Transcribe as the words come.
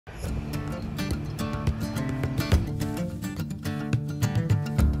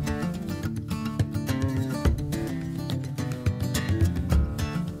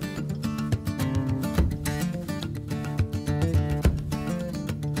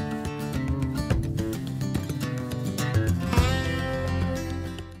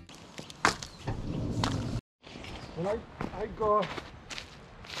got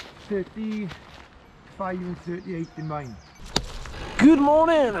 35 and 38 in mind. Good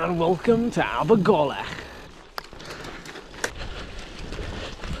morning and welcome to Laverack.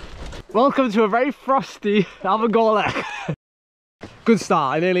 Welcome to a very frosty Laverack. Good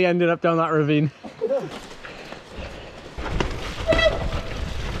start, I nearly ended up down that ravine.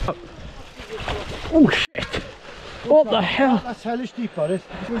 Oh shit! What the hell? That's hellish deep, that is.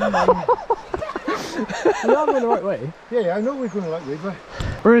 We are going the right way. Yeah, I know we're going the right way, but...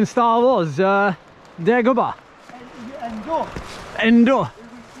 We're in Star Wars, Dagobah. Endor.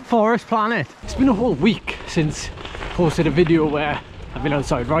 Forest Planet. It's been a whole week since I posted a video where I've been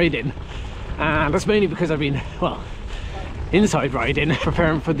outside riding. And that's mainly because I've been, well, inside riding,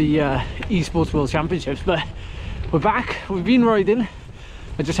 preparing for the Esports World Championships. But we're back, we've been riding.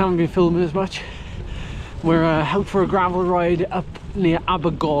 I just haven't been filming as much. We're out for a gravel ride up near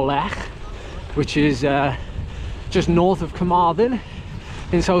Laverack, which is just north of Carmarthen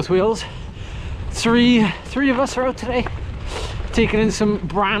in South Wales. Three of us are out today, taking in some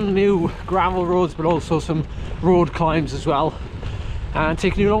brand new gravel roads, but also some road climbs as well, and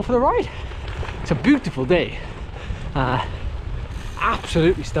taking you along for the ride. It's a beautiful day,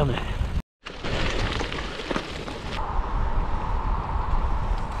 absolutely stunning.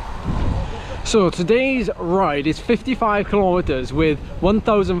 So today's ride is 55 kilometers with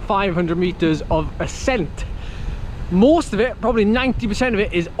 1,500 meters of ascent. Most of it, probably 90% of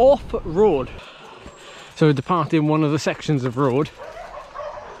it, is off-road. So we're departing one of the sections of road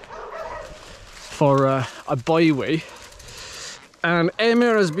for a byway. And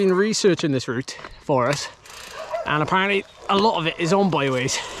Emma has been researching this route for us, and apparently a lot of it is on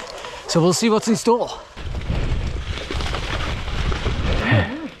byways. So we'll see what's in store.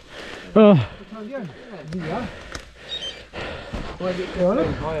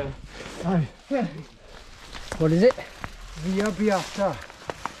 What is it? Via Beata.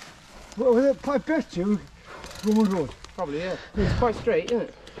 What was it? I bet you Roman Road. Probably, yeah. It's quite straight, isn't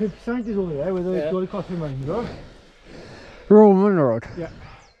it? The sign is over there where the Jolly Coffee mine goes. Roman Road. Yeah.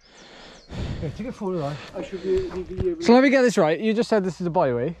 Yeah, take a photo of that. I should be So let me get this right. You just said this is a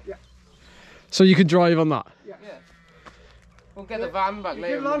byway. Yeah. So you could drive on that. Yeah. We'll get the van back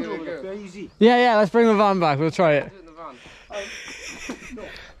later. Land We'll Rover, go. very easy. Yeah, let's bring the van back. We'll try it. Do it in the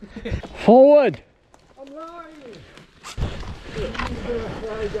van. Forward. I'm lying.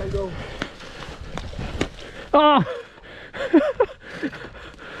 There I go. Ah.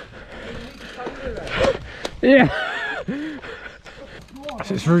 Yeah.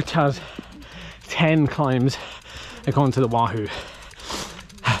 So this route has 10 climbs according to the Wahoo,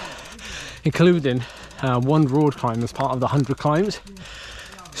 including one road climb as part of the 100 climbs.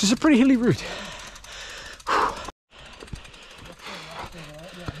 This is a pretty hilly route.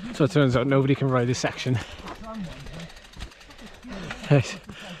 So it turns out nobody can ride this section. There's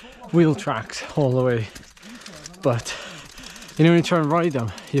wheel tracks all the way, but you know when you try and ride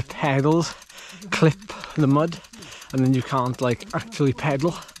them, your pedals clip the mud and then you can't like actually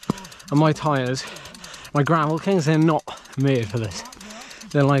pedal. And my tyres, my Gravel Kings, they're not made for this.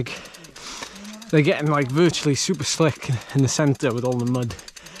 They're getting like virtually super slick in the centre with all the mud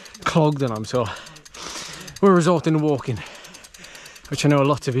clogged in them, so we're resorting to walking, which I know a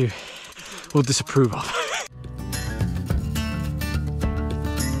lot of you will disapprove of.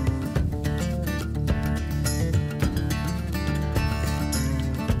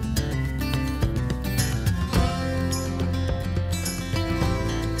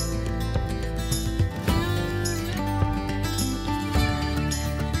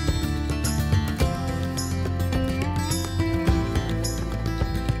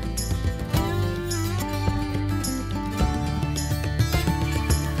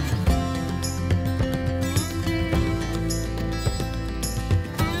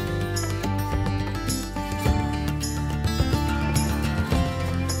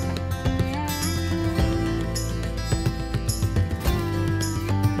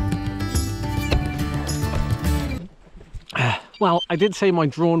 Well, I did say my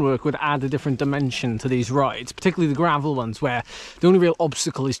drone work would add a different dimension to these rides, particularly the gravel ones where the only real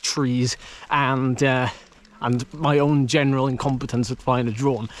obstacle is trees and my own general incompetence at flying a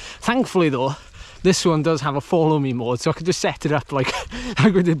drone. Thankfully though, this one does have a follow me mode, so I could just set it up like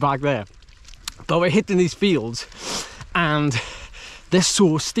we did back there. But we're hitting these fields and they're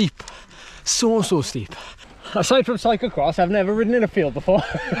so steep, so steep. Aside from cyclocross, I've never ridden in a field before.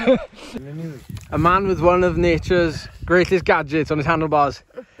 A man with one of nature's greatest gadgets on his handlebars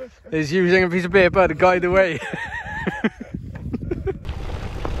is using a piece of paper to guide the way.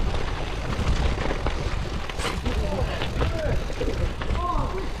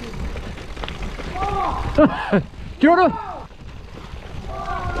 Kia ora.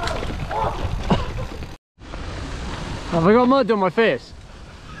 Have I got mud on my face?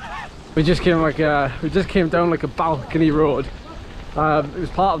 We just came down like a balcony road. It was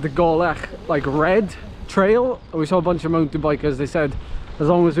part of the Laverack like red trail. We saw a bunch of mountain bikers. They said as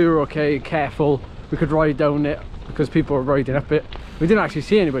long as we were okay, careful, we could ride down it because people were riding up it. We didn't actually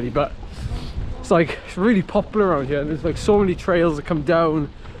see anybody, but it's really popular around here. And there's like so many trails that come down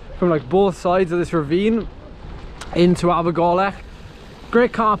from like both sides of this ravine into Laverack.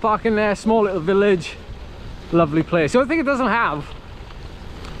 Great car park in there, small little village, lovely place. The only thing it doesn't have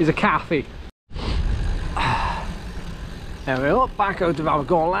is a cafe. There we go, back out of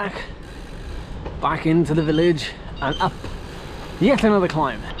Laverack, back into the village and up yet another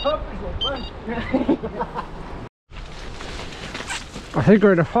climb. I think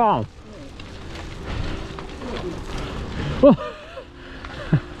we're at a farm. Oh.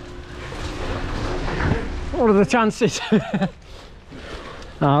 What are the chances?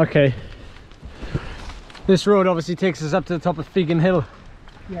 Okay. This road obviously takes us up to the top of Fegan Hill.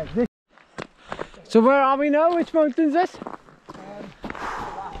 Yeah, so where are we now? Which mountain is this?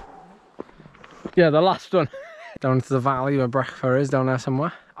 Yeah, the last one. Down into the valley where Brechfa is, down there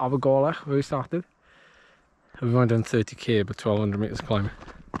somewhere. Laverack, where we started. We went down 30k, but 1200 metres climbing.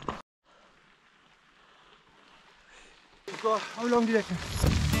 How long do you reckon?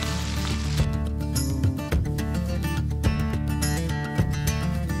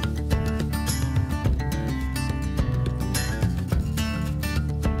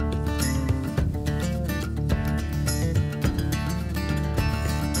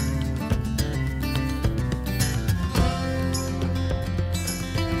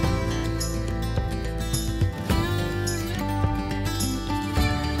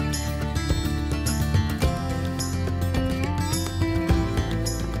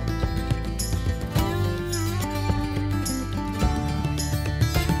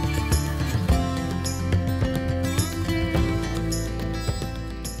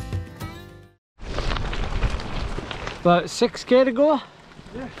 About 6k to go.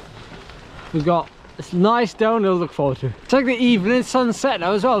 Yeah. We've got this nice downhill to look forward to. It's like the evening sunset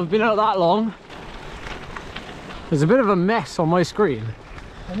now as well. We've been out that long. There's a bit of a mess on my screen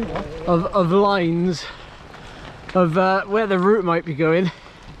of lines of where the route might be going.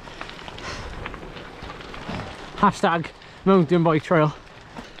 Hashtag mountain bike trail.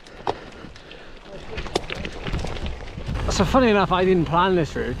 So funny enough, I didn't plan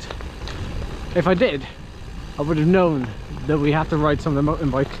this route. If I did, I would have known that we have to ride some of the mountain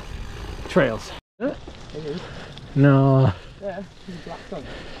bike trails. It is. No. Yeah, it's black dog.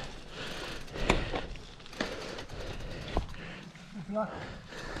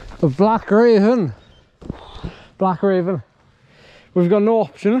 A black raven. Black raven. We've got no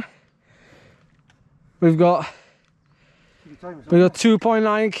option. We've got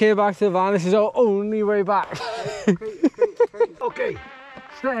 2.9k back to the van. This is our only way back. Okay.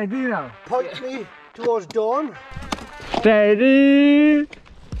 Steady now. Point me towards dawn. Steady.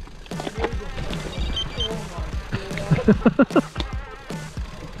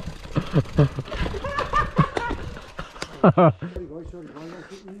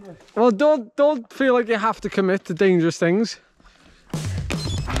 Well, don't feel like you have to commit to dangerous things.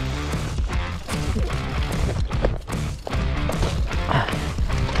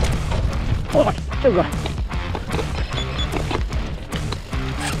 Oh, there we go.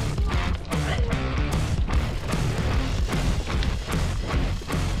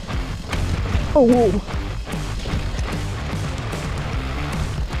 Oh, whoa.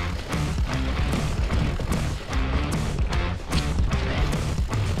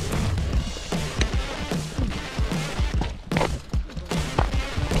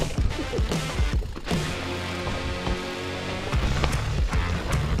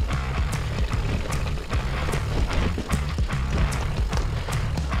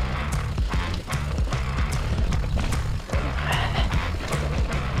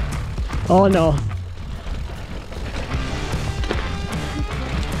 Oh no.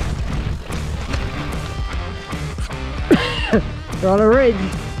 We're on a ridge.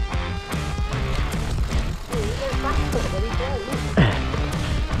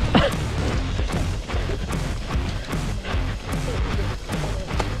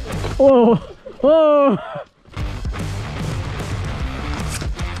 Whoa! Whoa!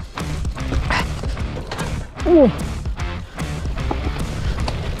 Whoa!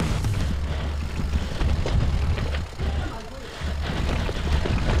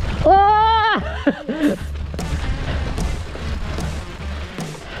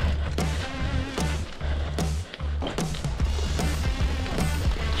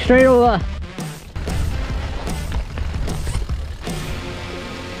 Straight over.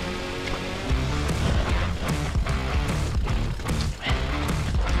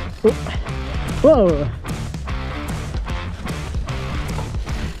 Whoa!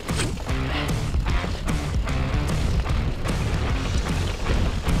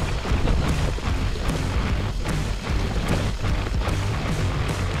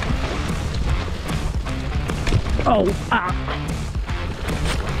 Oh! Ah!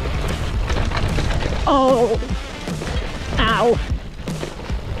 Oh! Ow!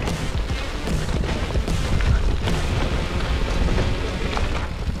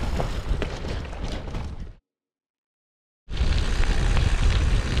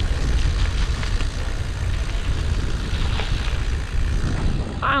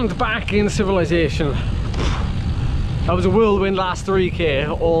 And back in civilization. That was a whirlwind last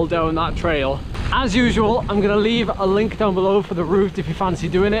 3k all down that trail. As usual, I'm going to leave a link down below for the route if you fancy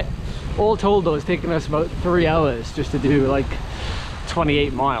doing it. All told though, it's taken us about 3 hours just to do like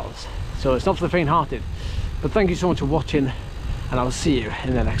 28 miles. So it's not for the faint-hearted. But thank you so much for watching, and I'll see you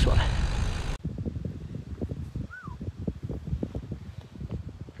in the next one.